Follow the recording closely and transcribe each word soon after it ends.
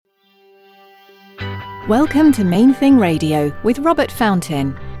Welcome to Main Thing Radio with Robert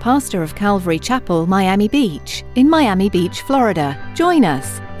Fountain, pastor of Calvary Chapel, Miami Beach, in Miami Beach, Florida. Join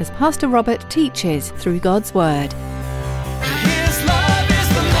us as Pastor Robert teaches through God's Word. His love is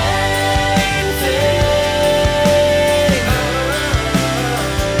the main thing.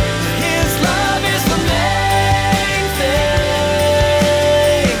 His love is the main thing.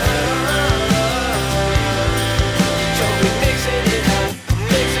 So we're mixing it up,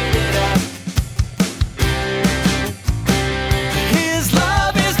 mixing it up. His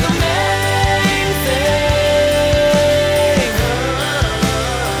love is the main thing.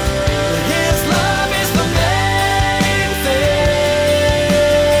 His love is the main thing.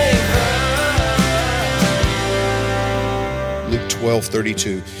 Luke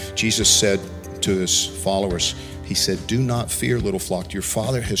 12:32, Jesus said to his followers, he said, "Do not fear, little flock. Your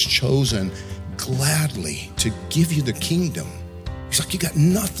Father has chosen gladly to give you the kingdom." He's like, you got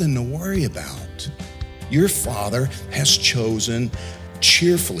nothing to worry about. Your Father has chosen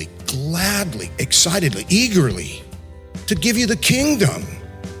cheerfully, gladly, excitedly, eagerly to give you the kingdom.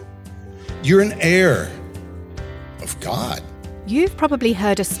 You're an heir of God. You've probably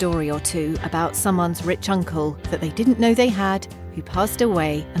heard a story or two about someone's rich uncle that they didn't know they had, who passed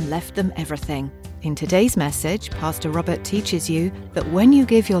away and left them everything. In today's message, Pastor Robert teaches you that when you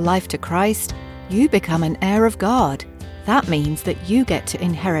give your life to Christ, you become an heir of God. That means that you get to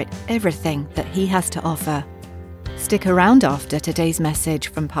inherit everything that He has to offer. Stick around after today's message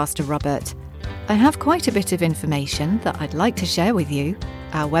from Pastor Robert. I have quite a bit of information that I'd like to share with you.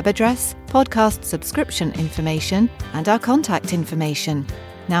 Our web address, podcast subscription information, and our contact information.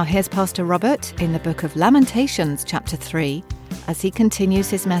 Now here's Pastor Robert in the book of Lamentations, chapter 3, as he continues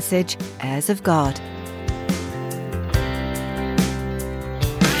his message, Heirs of God.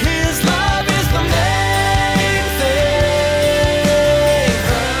 His love is the main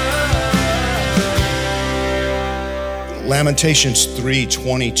thing. Lamentations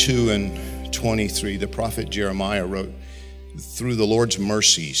 3:22 and 23, the prophet Jeremiah wrote, "Through the Lord's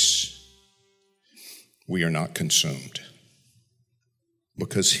mercies, we are not consumed,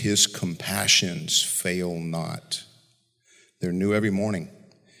 because His compassions fail not. They're new every morning.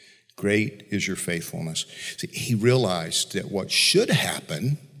 Great is your faithfulness." See, he realized that what should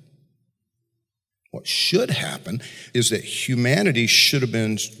happen is that humanity should have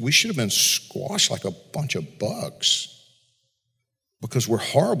been squashed like a bunch of bugs, because we're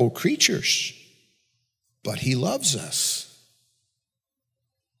horrible creatures. But He loves us.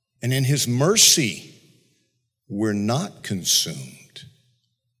 And in His mercy, we're not consumed.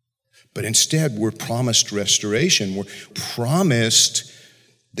 But instead, we're promised restoration. We're promised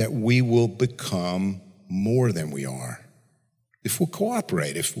that we will become more than we are if we'll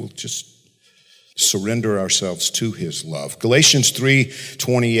cooperate, if we'll just surrender ourselves to His love. Galatians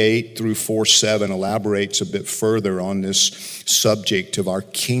 3:28 through 4:7 elaborates a bit further on this subject of our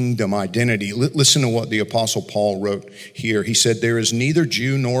kingdom identity. Listen to what the Apostle Paul wrote here. He said, "There is neither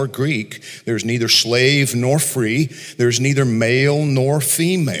Jew nor Greek. There is neither slave nor free. There is neither male nor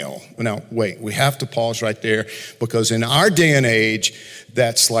female." Now, wait, we have to pause right there, because in our day and age,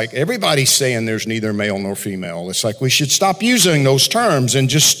 that's like everybody's saying there's neither male nor female. It's like we should stop using those terms and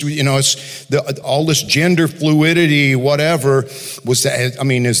just, it's all this gender fluidity, whatever. Is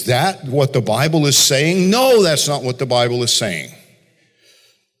that what the Bible is saying? No, that's not what the Bible is saying.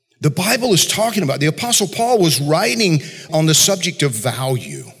 The Bible is talking about, the Apostle Paul was writing on the subject of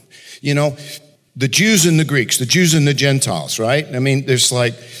value. The Jews and the Greeks, the Jews and the Gentiles, right? There's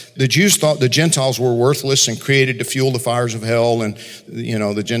like, the Jews thought the Gentiles were worthless and created to fuel the fires of hell, and,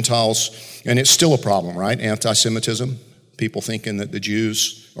 the Gentiles, and it's still a problem, right? Anti-Semitism, people thinking that the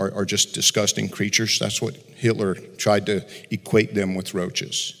Jews are just disgusting creatures. That's what Hitler tried to equate them with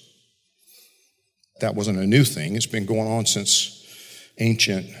roaches. That wasn't a new thing. It's been going on since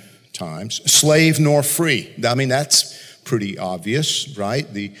ancient times. Slave nor free. That's pretty obvious,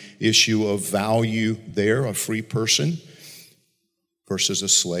 right? The issue of value there, a free person versus a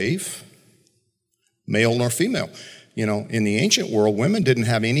slave. Male nor female. In the ancient world, women didn't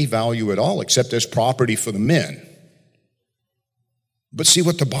have any value at all except as property for the men. But see,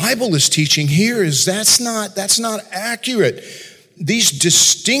 what the Bible is teaching here is that's not accurate. These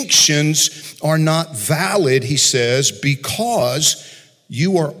distinctions are not valid, he says, because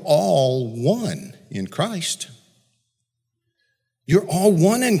you are all one in Christ. You're all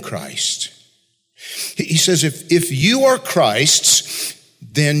one in Christ. He says, if you are Christ's,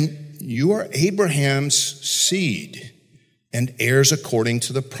 then you are Abraham's seed and heirs according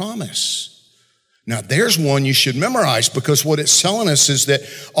to the promise. Now, there's one you should memorize, because what it's telling us is that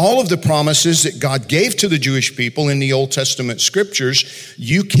all of the promises that God gave to the Jewish people in the Old Testament scriptures,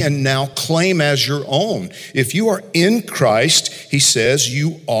 you can now claim as your own. If you are in Christ, he says,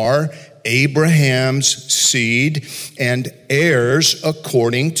 you are Abraham's seed and heirs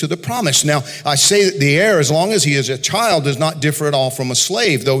according to the promise. Now, I say that the heir, as long as he is a child, does not differ at all from a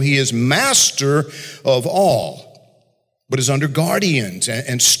slave, though he is master of all, but is under guardians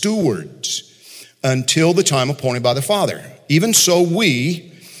and stewards until the time appointed by the Father. Even so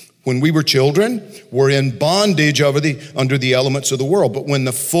we, when we were children, were in bondage under the elements of the world. But when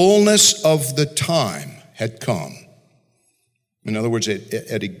the fullness of the time had come, in other words,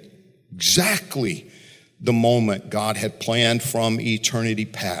 at exactly the moment God had planned from eternity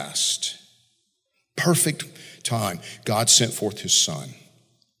past, perfect time, God sent forth his Son,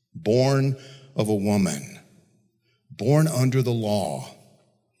 born of a woman, born under the law,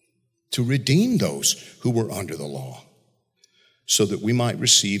 to redeem those who were under the law, so that we might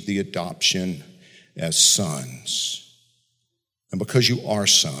receive the adoption as sons. And because you are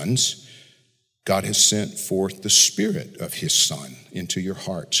sons, God has sent forth the Spirit of his Son into your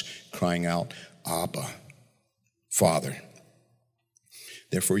hearts, crying out, Abba, Father.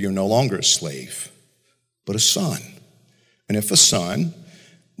 Therefore, you're no longer a slave, but a son. And if a son,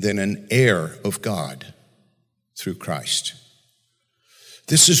 then an heir of God through Christ.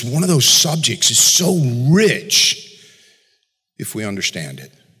 This is one of those subjects. It's so rich if we understand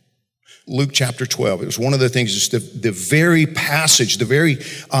it. Luke chapter 12, it was one of the things, it's the very passage, the very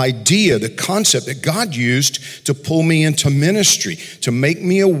idea, the concept that God used to pull me into ministry, to make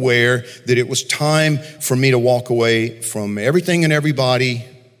me aware that it was time for me to walk away from everything and everybody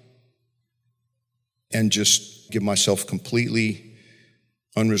and just give myself completely,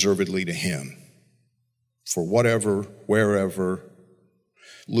 unreservedly to him for whatever, wherever.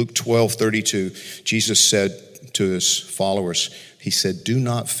 Luke 12:32, Jesus said to his followers, he said, do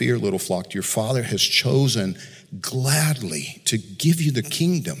not fear, little flock. Your Father has chosen gladly to give you the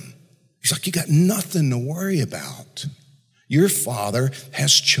kingdom. He's like, you got nothing to worry about. Your Father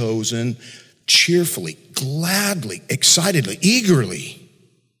has chosen cheerfully, gladly, excitedly, eagerly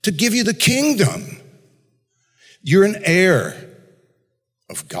to give you the kingdom. You're an heir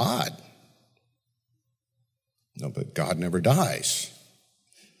of God. No, but God never dies.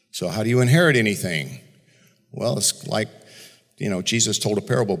 So how do you inherit anything? Well, it's like, Jesus told a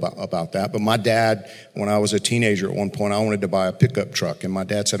parable about that. But my dad, when I was a teenager at one point, I wanted to buy a pickup truck. And my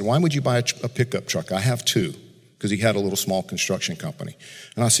dad said, why would you buy a pickup truck? I have two, because he had a little small construction company.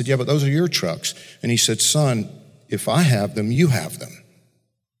 And I said, yeah, but those are your trucks. And he said, son, if I have them, you have them.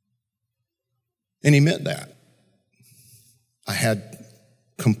 And he meant that. I had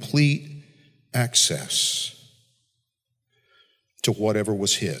complete access to whatever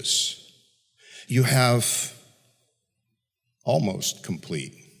was his. You have almost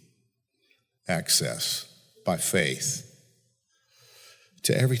complete access by faith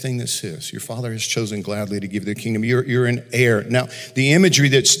to everything that's his. Your Father has chosen gladly to give you the kingdom. You're an heir. Now, the imagery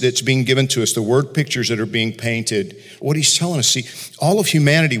that's being given to us, the word pictures that are being painted, what he's telling us, see, all of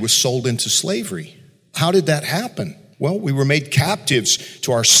humanity was sold into slavery. How did that happen? Well, we were made captives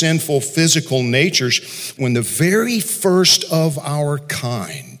to our sinful physical natures when the very first of our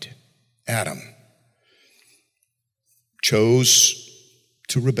kind, Adam, chose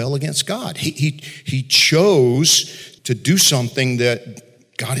to rebel against God. He chose to do something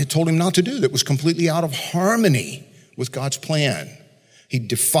that God had told him not to do, that was completely out of harmony with God's plan. He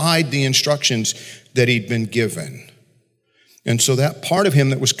defied the instructions that he'd been given. And so that part of him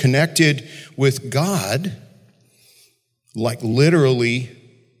that was connected with God, like literally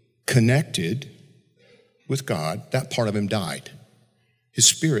connected with God, that part of him died. His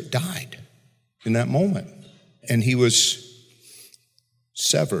spirit died in that moment. And he was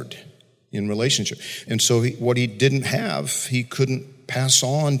severed in relationship. And so what he didn't have, he couldn't pass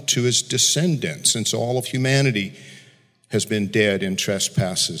on to his descendants. And so all of humanity has been dead in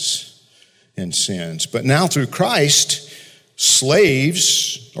trespasses and sins. But now through Christ,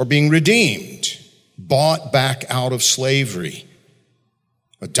 slaves are being redeemed, bought back out of slavery,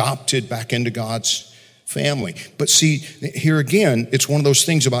 adopted back into God's family. But see, here again, it's one of those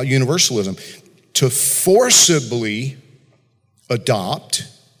things about universalism. To forcibly adopt,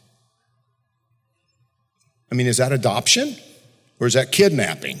 is that adoption or is that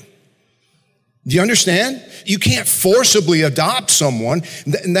kidnapping? Do you understand? You can't forcibly adopt someone,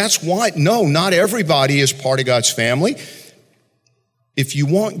 and that's why, no, not everybody is part of God's family. If you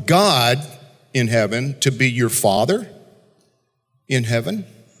want God in heaven to be your Father in heaven,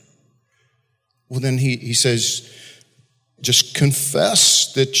 well then he says, Just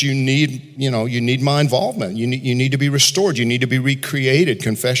confess that you need my involvement. You need to be restored. You need to be recreated.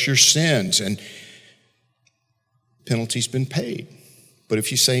 Confess your sins, and penalty's been paid. But if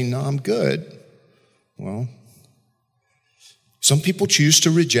you say, no, I'm good, well, some people choose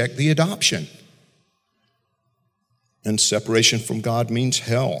to reject the adoption. And separation from God means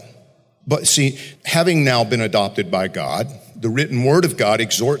hell. But see, having now been adopted by God, the written word of God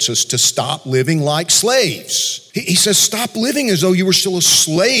exhorts us to stop living like slaves. He says, stop living as though you were still a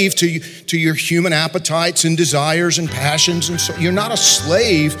slave to your human appetites and desires and passions. And so you're not a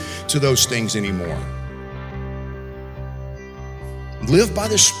slave to those things anymore. Live by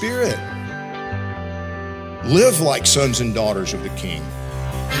the Spirit. Live like sons and daughters of the King.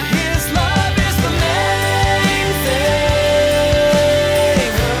 His love is the main thing.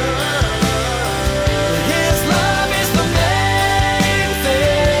 His love is the main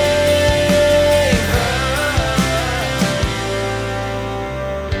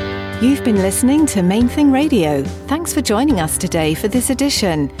thing. You've been listening to Main Thing Radio. Thanks for joining us today for this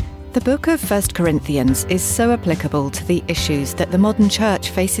edition. The book of 1 Corinthians is so applicable to the issues that the modern church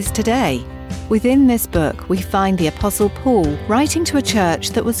faces today. Within this book, we find the Apostle Paul writing to a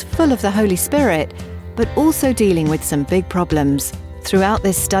church that was full of the Holy Spirit, but also dealing with some big problems. Throughout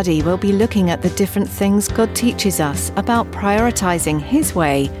this study, we'll be looking at the different things God teaches us about prioritizing His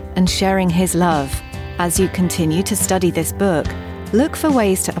way and sharing His love. As you continue to study this book, look for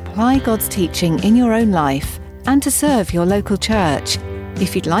ways to apply God's teaching in your own life and to serve your local church.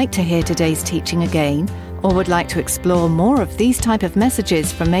 If you'd like to hear today's teaching again, or would like to explore more of these type of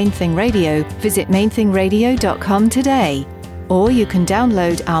messages from Main Thing Radio, visit mainthingradio.com today. Or you can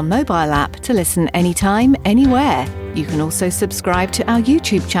download our mobile app to listen anytime, anywhere. You can also subscribe to our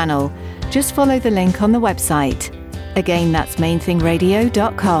YouTube channel. Just follow the link on the website. Again, that's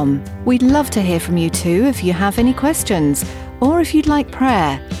mainthingradio.com. We'd love to hear from you too if you have any questions, or if you'd like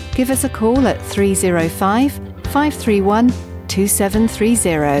prayer. Give us a call at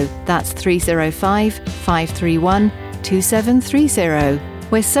 305-531-2730. That's 305-531-2730.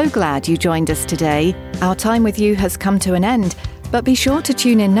 We're so glad you joined us today. Our time with you has come to an end, but be sure to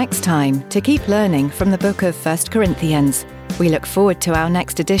tune in next time to keep learning from the book of 1 Corinthians. We look forward to our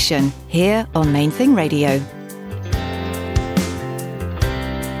next edition here on Main Thing Radio.